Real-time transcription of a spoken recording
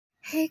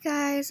Hey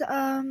guys,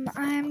 I'm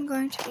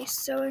going to be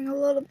sewing a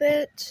little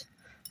bit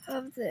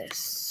of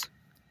this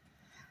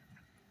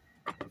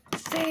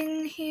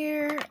thing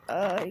here.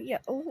 Yeah,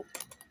 oh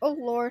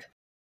Lord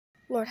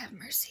have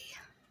mercy.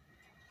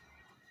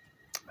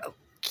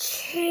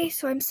 Okay,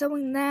 so I'm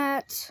sewing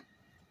that.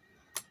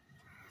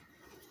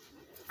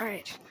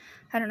 Alright,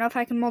 I don't know if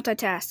I can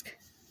multitask.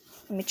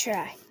 Let me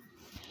try.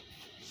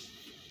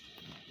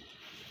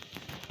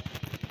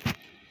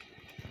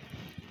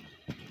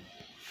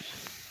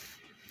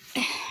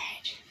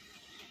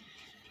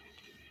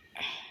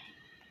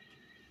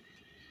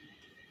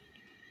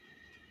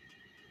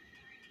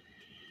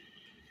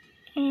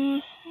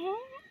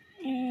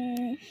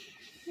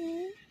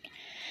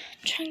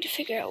 Trying to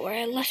figure out where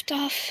I left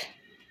off.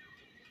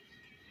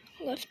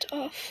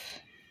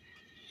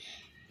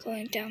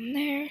 Going down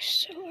there,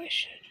 so I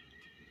should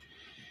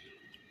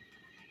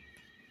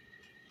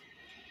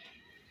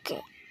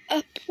go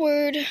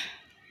upward.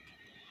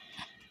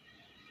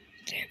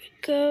 There we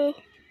go.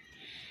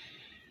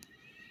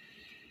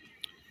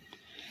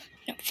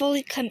 No,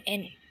 fully come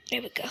in.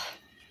 There we go.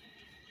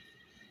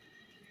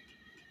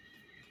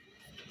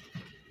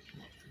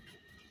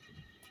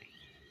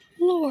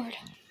 Lord.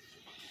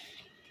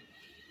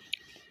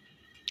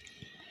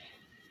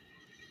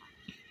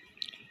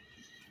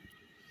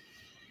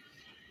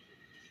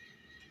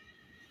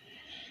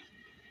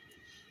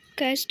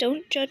 Guys,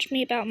 don't judge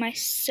me about my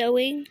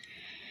sewing.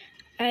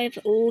 I've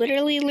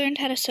literally learned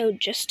how to sew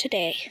just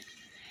today.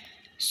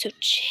 So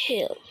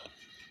chill.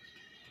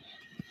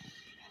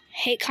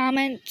 Hate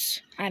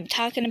comments, I'm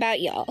talking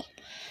about y'all.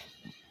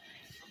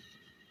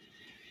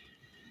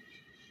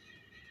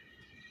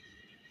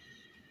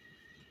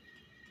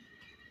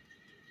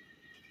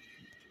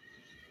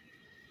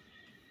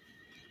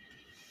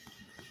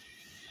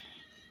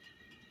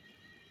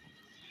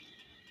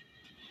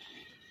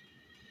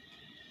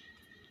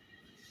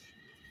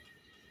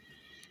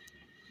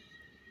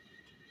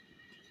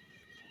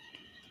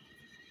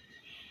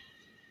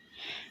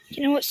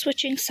 You know what?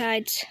 Switching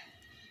sides.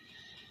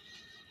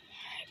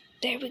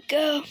 There we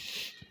go.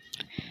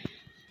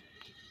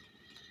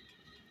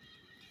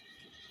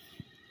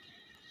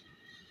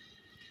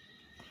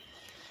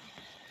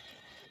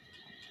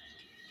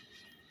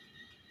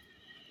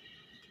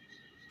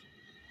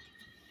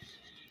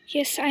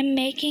 Yes, I'm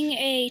making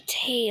a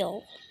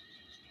tail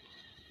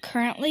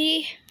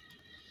currently,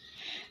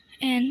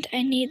 and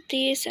I need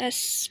these as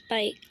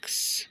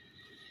spikes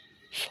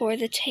for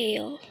the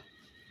tail.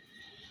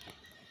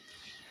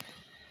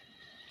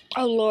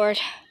 Oh Lord,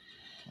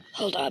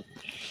 hold up.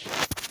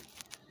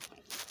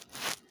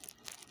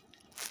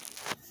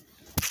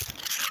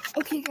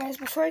 Okay guys,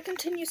 before I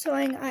continue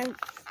sewing,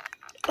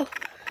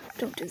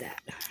 don't do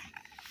that.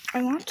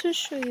 I want to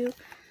show you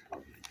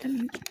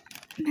the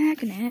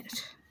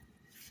magnet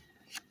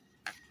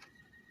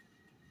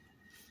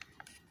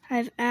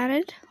I've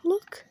added.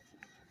 Look.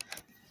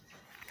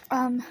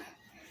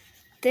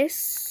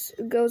 This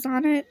goes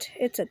on it.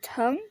 It's a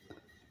tongue.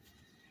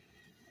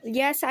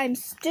 Yes, I'm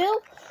still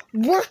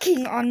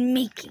working on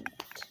making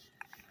it.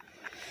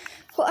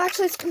 Well,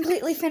 actually, it's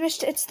completely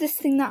finished. It's this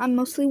thing that I'm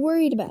mostly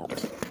worried about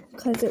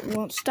because it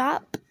won't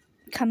stop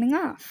coming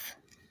off.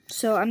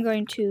 So I'm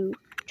going to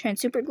try and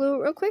super glue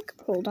it real quick.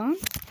 Hold on.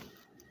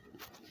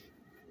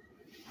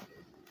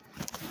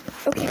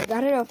 Okay,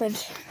 got it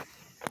opened.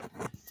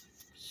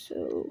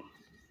 So,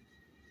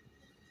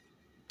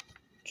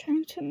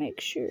 trying to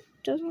make sure it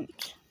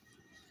doesn't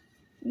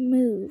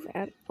move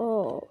at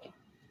all.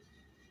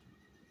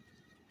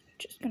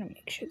 Just gonna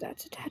make sure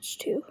that's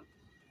attached too.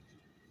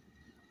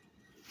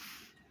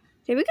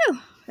 There we go.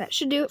 That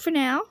should do it for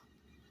now.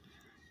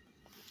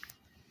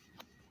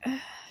 Wrong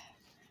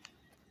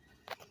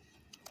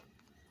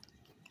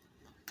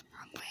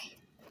way.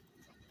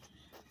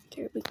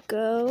 There we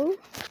go.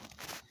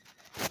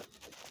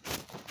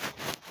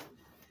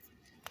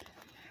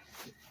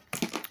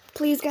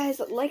 Please,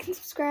 guys, like and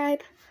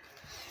subscribe.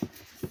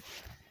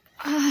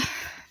 I'm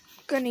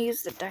gonna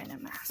use the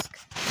Dynamask.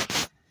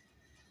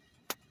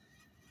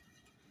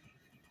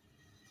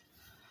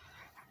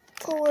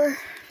 For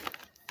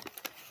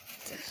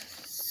the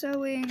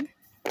sewing.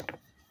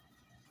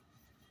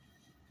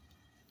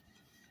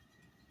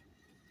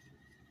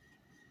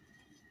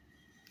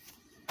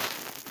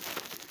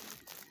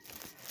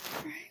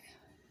 Alright.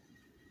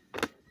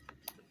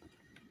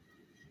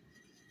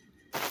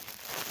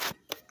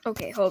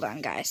 Okay, hold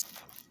on, guys.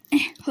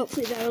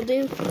 Hopefully that'll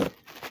do.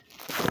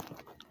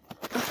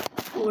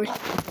 Oh, Lord.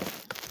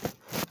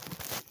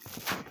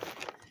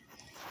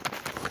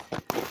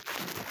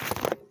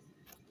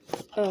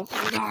 Oh,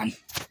 hold on.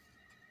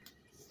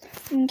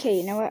 Okay,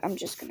 you know what? I'm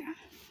just gonna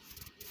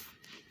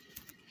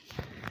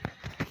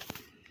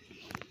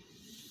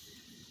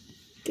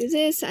do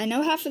this. I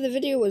know half of the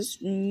video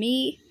was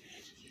me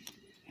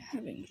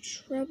having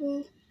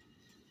trouble.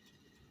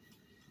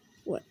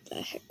 What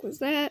the heck was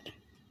that?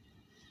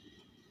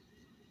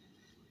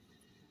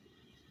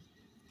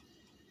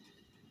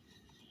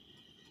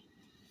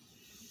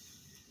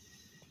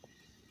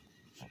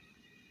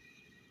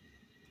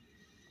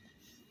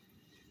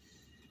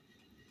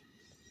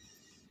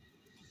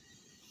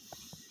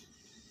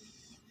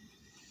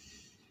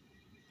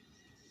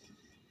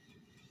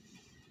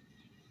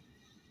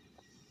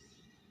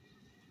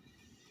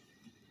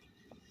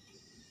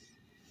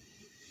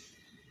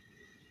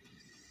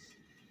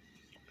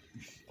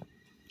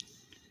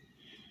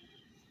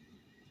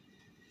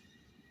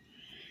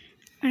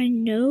 I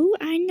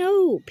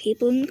know.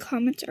 People in the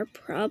comments are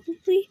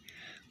probably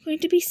going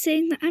to be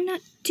saying that I'm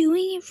not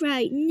doing it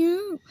right.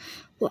 No.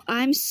 Well,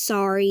 I'm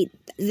sorry.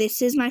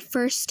 This is my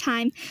first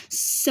time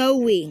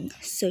sewing,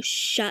 so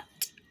shut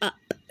up.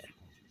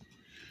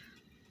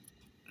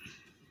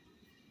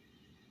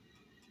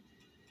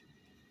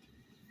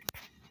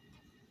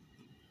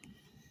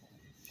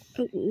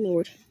 Oh,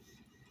 Lord.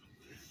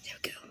 There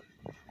we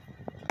go.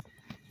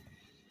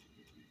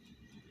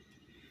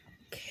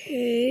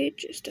 Okay,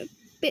 just a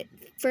bit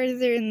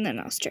further, and then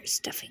I'll start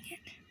stuffing it.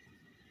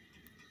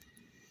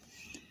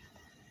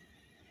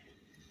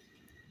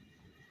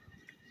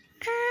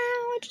 Ow,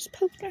 I just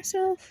poked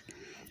myself.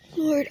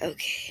 Lord,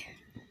 okay.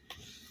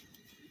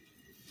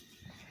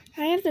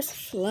 I have this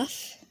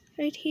fluff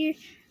right here,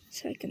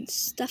 so I can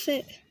stuff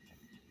it.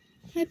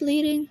 Am I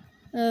bleeding?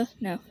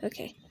 No.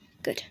 Okay,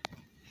 good.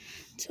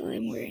 That's all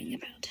I'm worrying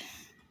about.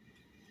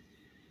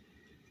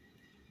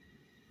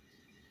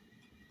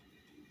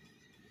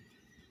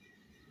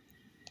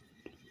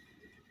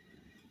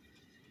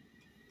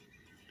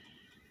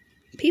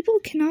 People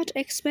cannot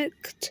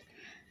expect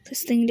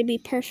this thing to be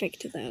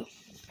perfect, though.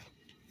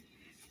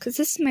 Because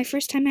this is my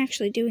first time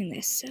actually doing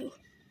this, so...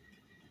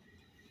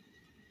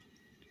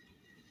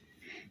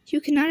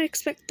 You cannot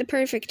expect the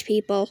perfect,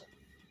 people.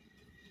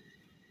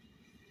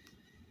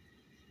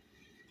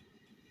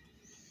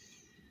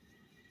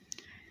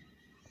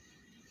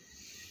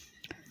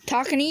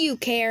 Talking to you,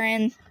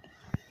 Karen.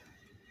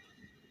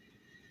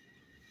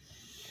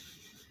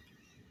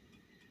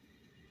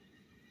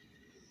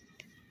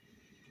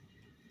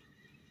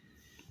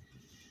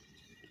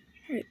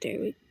 Alright, there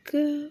we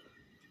go.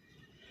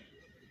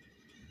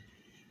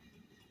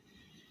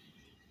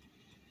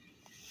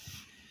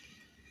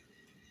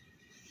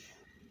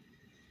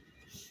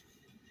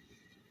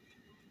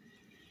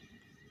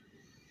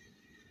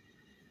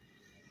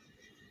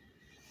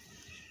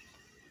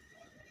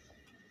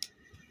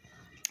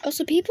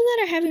 Also, people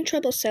that are having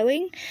trouble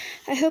sewing,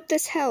 I hope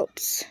this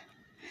helps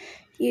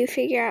you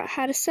figure out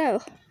how to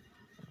sew.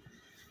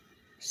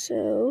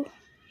 So,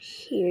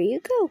 here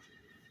you go.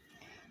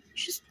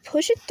 Just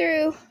push it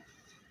through.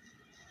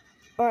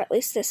 Or at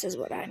least this is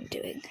what I'm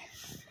doing.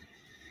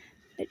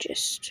 I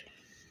just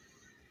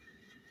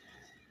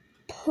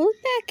pull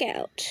it back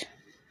out.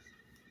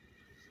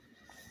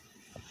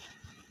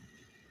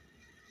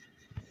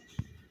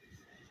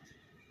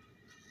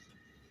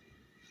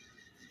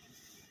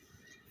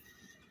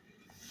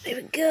 There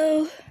we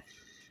go.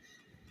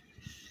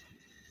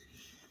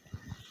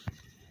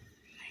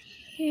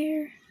 My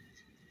hair.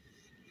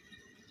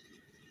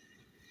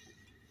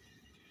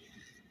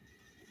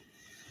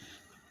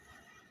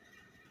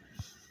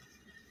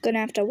 Gonna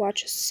have to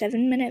watch a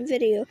 7-minute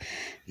video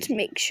to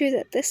make sure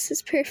that this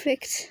is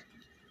perfect.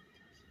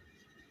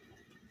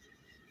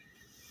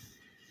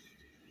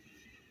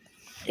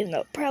 Even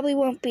though it probably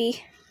won't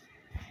be.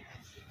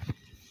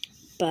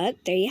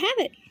 But there you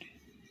have it.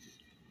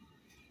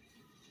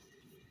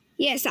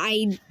 Yes,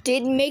 I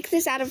did make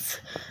this out of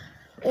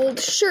old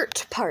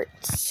shirt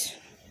parts.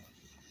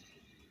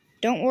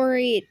 Don't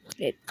worry,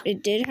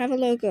 it did have a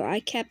logo. I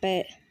kept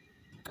it.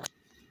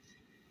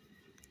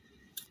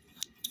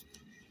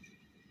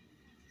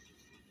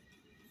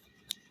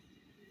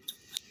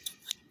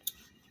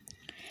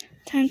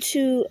 Time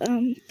to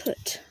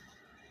put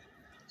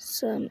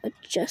some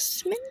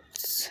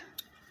adjustments.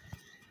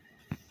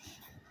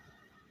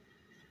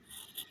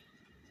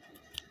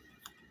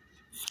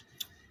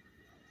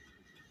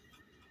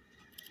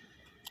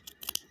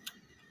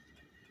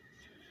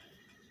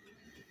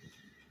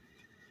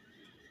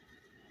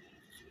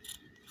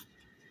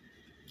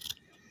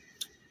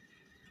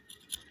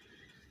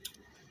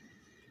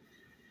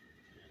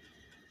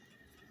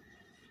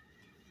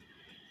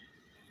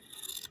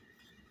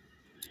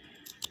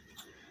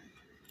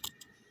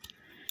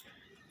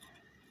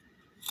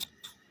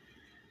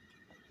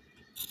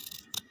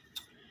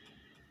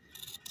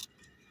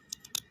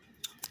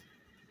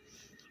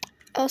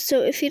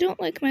 Also, if you don't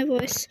like my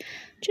voice,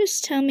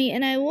 just tell me,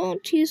 and I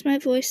won't use my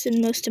voice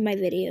in most of my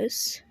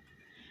videos.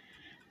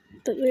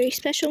 But very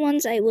special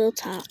ones, I will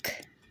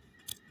talk.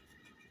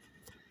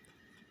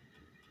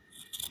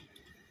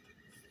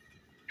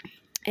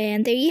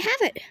 And there you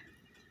have it.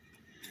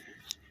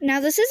 Now,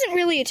 this isn't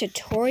really a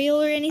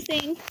tutorial or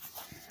anything,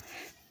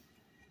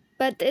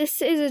 but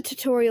this is a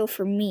tutorial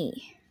for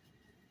me.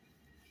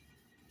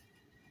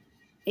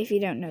 If you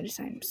don't notice,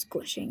 I'm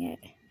squishing it.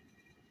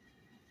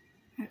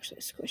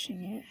 Actually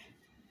squishing it.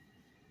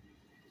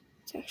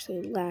 It's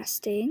actually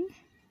lasting.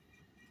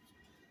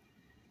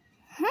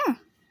 Huh.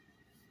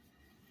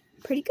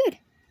 Pretty good.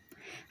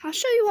 I'll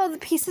show you all the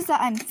pieces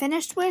that I'm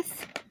finished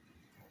with.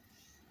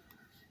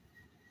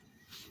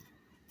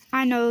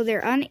 I know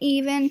they're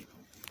uneven,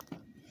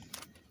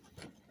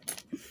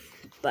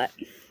 but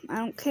I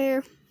don't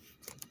care.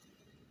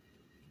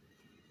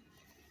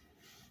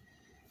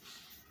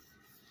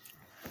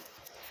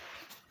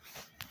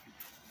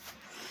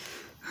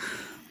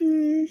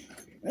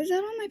 Is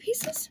that all my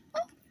pieces? Oh,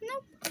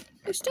 nope.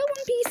 There's still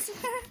one piece.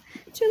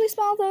 It's really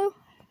small though.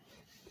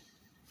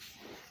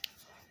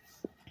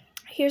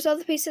 Here's all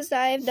the pieces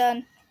that I've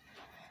done.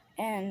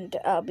 And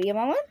I'll be a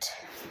moment.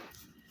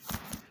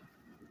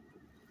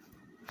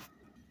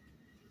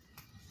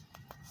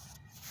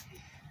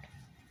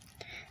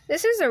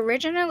 This is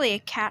originally a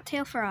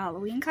cattail for a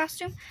Halloween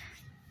costume,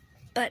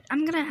 but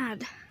I'm gonna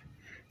add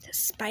the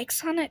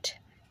spikes on it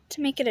to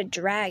make it a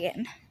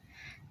dragon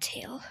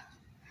tail.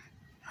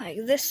 Like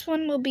this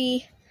one will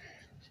be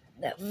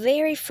the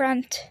very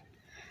front.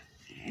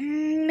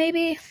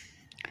 Maybe,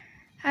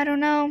 I don't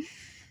know.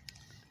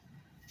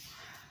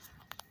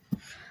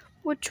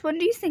 Which one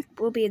do you think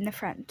will be in the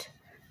front?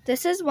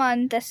 This is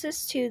 1, this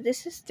is 2,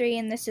 this is 3,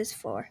 and this is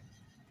 4.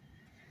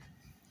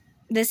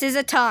 This is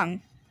a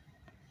tongue.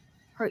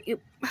 Or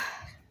you...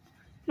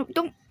 No,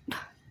 don't...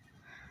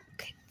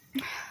 Okay.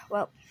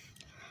 Well,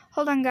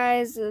 hold on,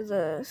 guys.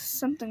 There's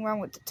something wrong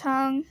with the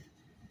tongue.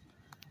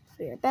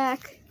 We are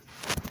back.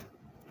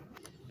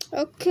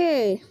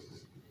 Okay.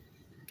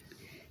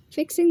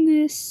 Fixing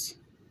this.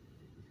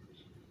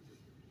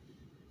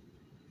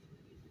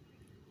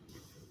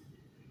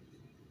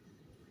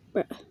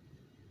 Get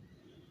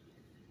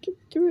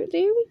through it.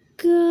 There we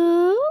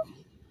go.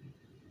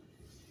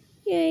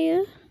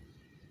 Yeah.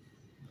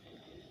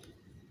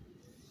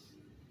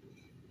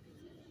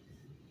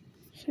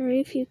 Sorry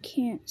if you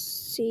can't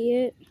see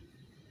it.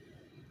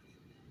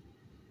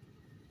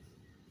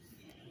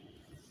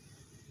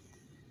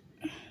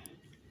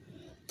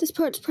 This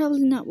part's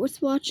probably not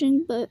worth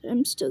watching, but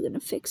I'm still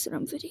gonna fix it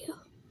on video.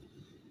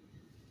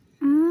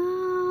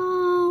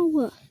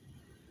 Ow!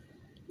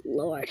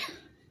 Lord.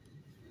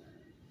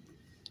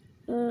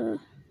 Let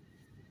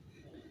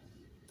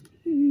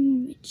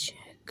me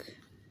check. Is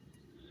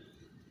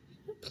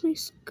that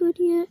place good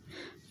yet?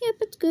 Yep,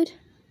 it's good.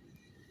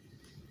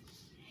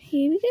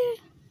 Here we go.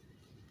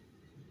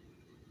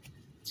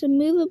 It's a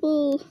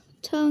movable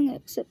tongue,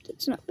 except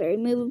it's not very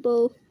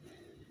movable.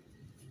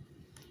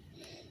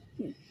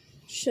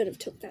 Should have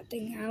took that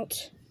thing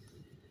out.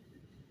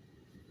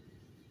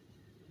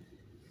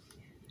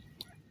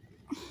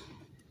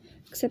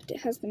 Except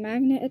it has the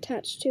magnet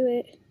attached to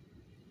it.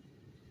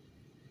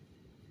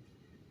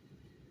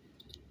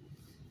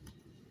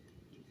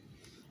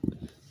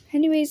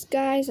 Anyways,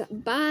 guys,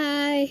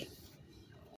 bye.